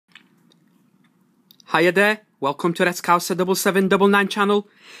Hiya there, welcome to Attax7799 channel.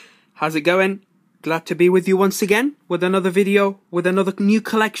 How's it going? Glad to be with you once again with another video, with another new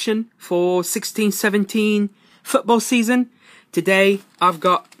collection for 16-17 football season. Today I've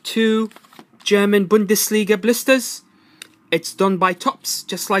got two German Bundesliga blisters. It's done by Tops,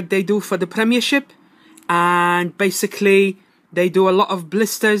 just like they do for the Premiership. And basically they do a lot of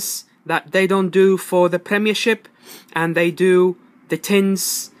blisters that they don't do for the Premiership. And they do the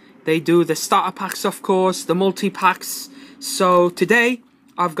tins, they do the starter packs, of course, the multi-packs. So today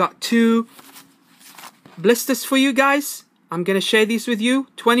I've got two blisters for you guys. I'm going to share these with you.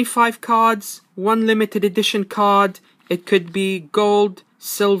 25 cards, one limited edition card. It could be gold,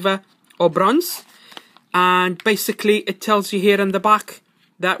 silver or bronze. And basically it tells you here in the back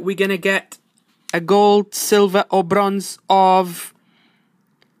that we're going to get a gold, silver or bronze of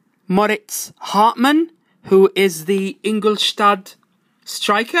Moritz Hartmann, who is the Ingolstadt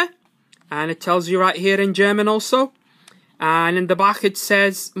striker. And it tells you right here in German also. And in the back it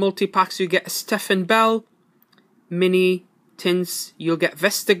says multi-packs you get Stefan Bell, mini tins you'll get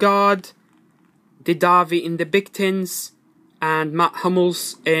Vestergaard, Didavi in the big tins, and Matt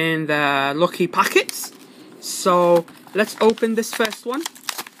Hummels in the lucky packets. So let's open this first one.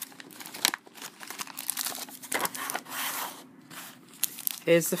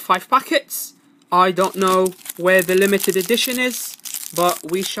 Here's the 5 packets. I don't know where the limited edition is,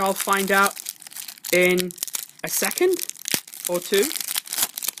 but we shall find out in a second or two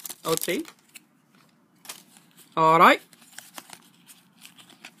or three. Alright.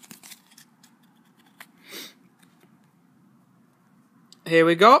 Here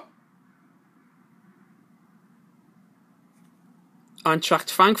we go. Eintracht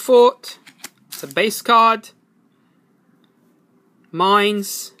Frankfurt. It's a base card.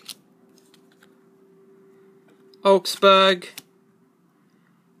 Mainz. Augsburg.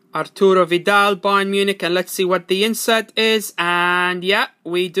 Arturo Vidal, Bayern Munich, and let's see what the insert is. And yeah,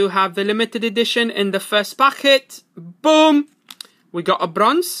 we do have the limited edition in the first packet. Boom! We got a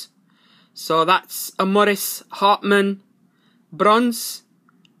bronze. So that's a Moritz Hartmann bronze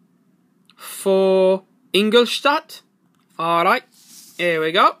for Ingolstadt. Alright, here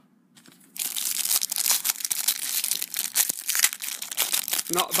we go.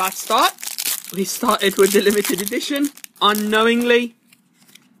 Not a bad start. We started with the limited edition unknowingly,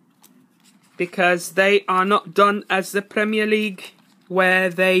 because they are not done as the Premier League, where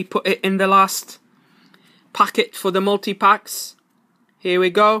they put it in the last packet for the multi-packs. Here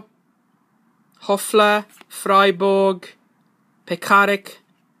we go. Hoffler, Freiburg, Pekarik,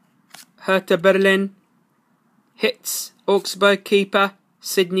 Hertha Berlin, Hitz, Augsburg keeper,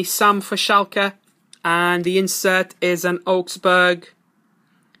 Sydney Sam for Schalke, and the insert is an Augsburg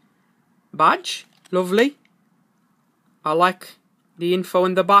badge. Lovely. I like the info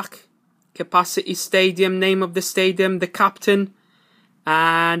in the back. Capacity stadium, name of the stadium, the captain,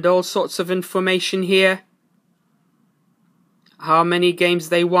 and all sorts of information here. How many games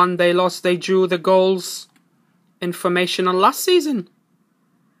they won, they lost, they drew, the goals, information on last season,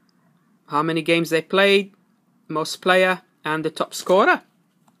 how many games they played, most player, and the top scorer.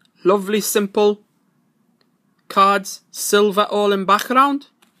 Lovely, simple cards, silver all in background.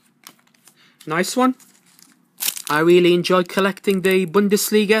 Nice one. I really enjoy collecting the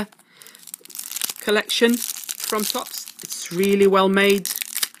Bundesliga collection from Tops. It's really well made,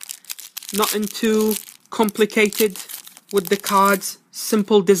 nothing too complicated with the cards,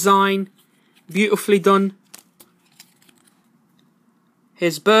 simple design, beautifully done.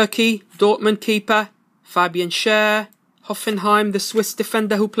 Here's Berkey, Dortmund keeper, Fabian Schär, Hoffenheim, the Swiss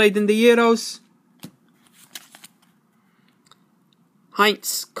defender who played in the Euros,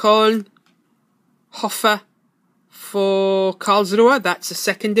 Heinz, Köln, Hofer for Karlsruhe, that's the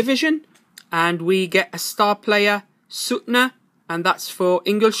second division. And we get a star player, Suttner, and that's for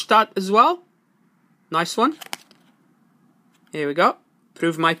Ingolstadt as well. Nice one. Here we go.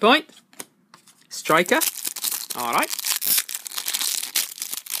 Prove my point. Striker. Alright.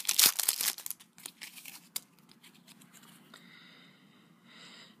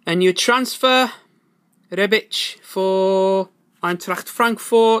 A new transfer. Rebic for Eintracht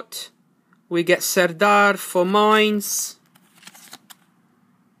Frankfurt. We get Serdar for Mainz.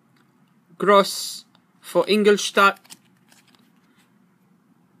 Gross for Ingolstadt.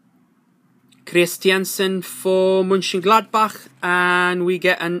 Christiansen for Mönchengladbach. And we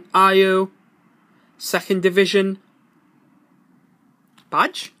get an Ayu second division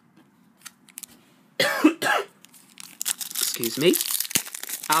badge. Excuse me.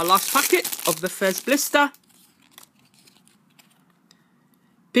 Our last packet of the first blister.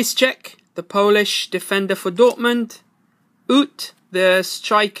 Piszczek, the Polish defender for Dortmund. Ut, the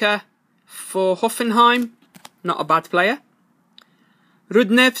striker for Hoffenheim, not a bad player.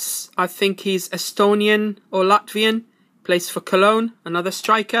 Rudnevs, I think he's Estonian or Latvian, plays for Cologne, another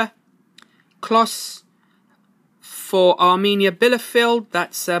striker. Klos for Arminia Bielefeld,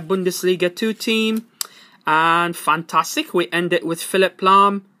 that's a Bundesliga 2 team. And fantastic, we end it with Philipp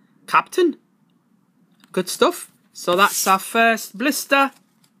Lahm, captain. Good stuff. So that's our first blister.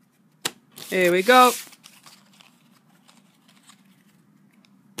 Here we go.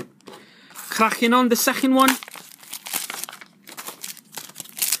 Cracking on the second one.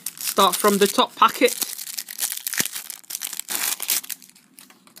 Start from the top packet.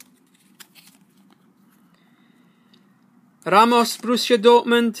 Ramos, Borussia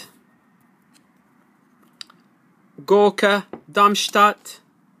Dortmund. Gorka, Darmstadt.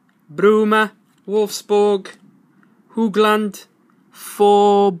 Bruma, Wolfsburg. Hoogland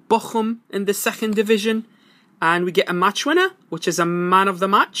for Bochum in the second division. And we get a match winner, which is a man of the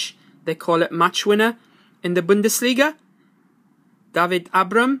match. They call it match winner in the Bundesliga. David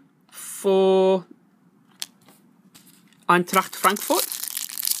Abram for Eintracht Frankfurt.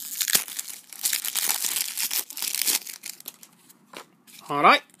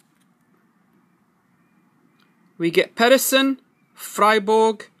 Alright. We get Pedersen,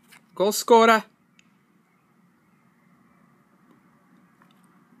 Freiburg, goal scorer.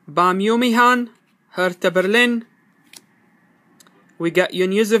 Bamjumihan, Hertha Berlin. We get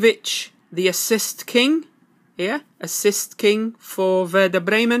Junuzovic, the assist king. Yeah, assist king for Werder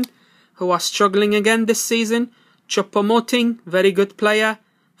Bremen, who are struggling again this season. Choupo-Moting, very good player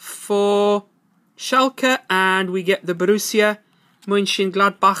for Schalke. And we get the Borussia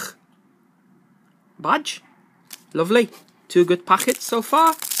Mönchengladbach badge. Lovely. 2 good packets so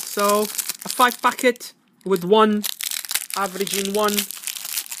far. So a 5 packet with one, averaging 1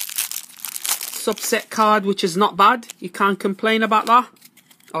 subset card, which is not bad. You can't complain about that.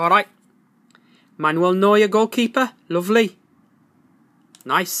 Alright. Manuel Neuer, goalkeeper. Lovely.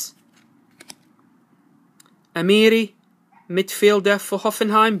 Nice. Amiri, midfielder for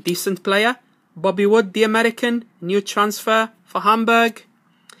Hoffenheim. Decent player. Bobby Wood, the American. New transfer for Hamburg.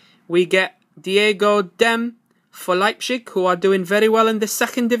 We get Diego Dem for Leipzig, who are doing very well in the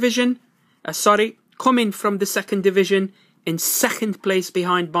second division. Coming from the second division in second place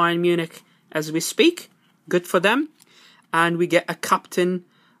behind Bayern Munich as we speak. Good for them. And we get a captain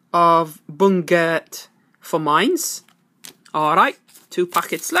of Bungert for Mainz. Alright, 2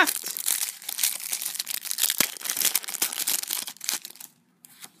 packets left.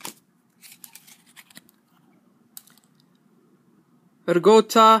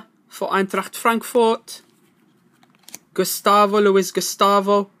 Ergota for Eintracht Frankfurt. Luis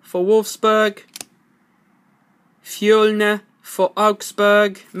Gustavo for Wolfsburg. Fjölner for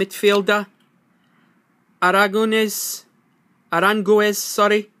Augsburg, midfielder. Aranguez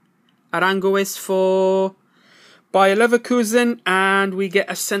for Bayer Leverkusen. And we get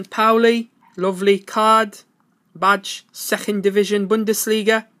a St. Pauli, lovely card, badge, second division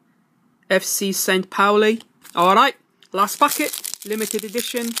Bundesliga, FC St. Pauli. Alright, last packet, limited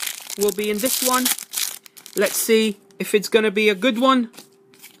edition, will be in this one. Let's see if it's going to be a good one.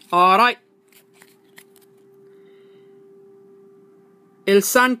 Alright.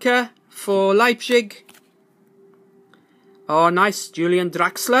 Ilsanker for Leipzig. Oh, nice. Julian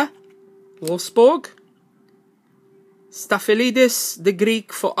Draxler, Wolfsburg. Staphylides, the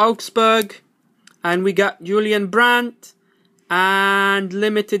Greek, for Augsburg. And we got Julian Brandt. And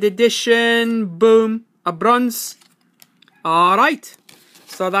limited edition, boom, a bronze. Alright.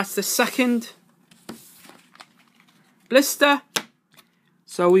 So that's the second blister.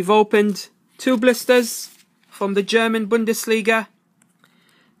 So we've opened 2 blisters from the German Bundesliga.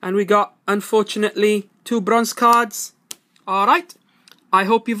 And we got, unfortunately, 2 bronze cards. Alright, I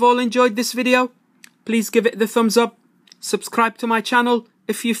hope you've all enjoyed this video. Please give it the thumbs up. Subscribe to my channel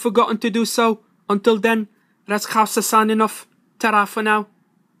if you've forgotten to do so. Until then, Razkhausa signing off. Ta-ra for now.